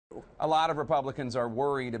do. A lot of Republicans are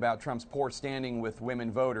worried about Trump's poor standing with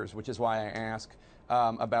women voters, which is why I ask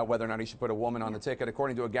about whether or not he should put a woman on the ticket.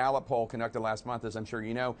 According to a Gallup poll conducted last month, as I'm sure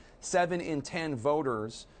you know, 7 in 10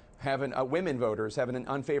 voters women voters have an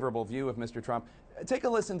unfavorable view of Mr. Trump. Take a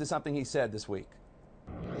listen to something he said this week.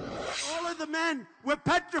 All of the men, we're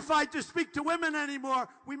petrified to speak to women anymore.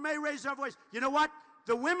 We may raise our voice. You know what?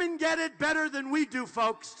 The women get it better than we do,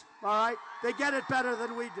 folks. All right? They get it better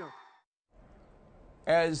than we do.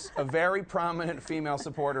 As a very prominent female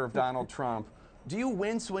supporter of Donald Trump, do you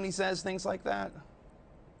wince when he says things like that?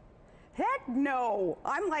 Heck no.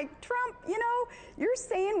 I'm like, Trump, you know, you're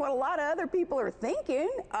saying what a lot of other people are thinking.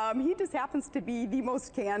 He just happens to be the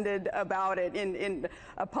most candid about it in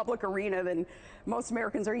a public arena than most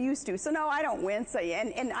Americans are used to. So no, I don't wince.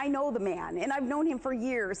 And I know the man, and I've known him for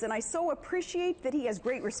years, and I so appreciate that he has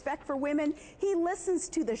great respect for women. He listens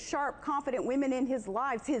to the sharp, confident women in his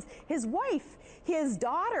lives, his wife, his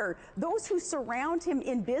daughter, those who surround him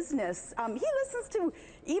in business. He listens to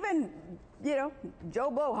even, you know, Joe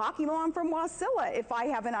Blow, hockey mom from Wasilla, if I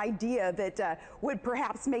have an idea that would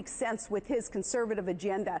perhaps make sense with his conservative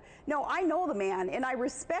agenda. No, I know the man, and I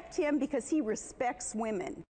respect him because he respects women.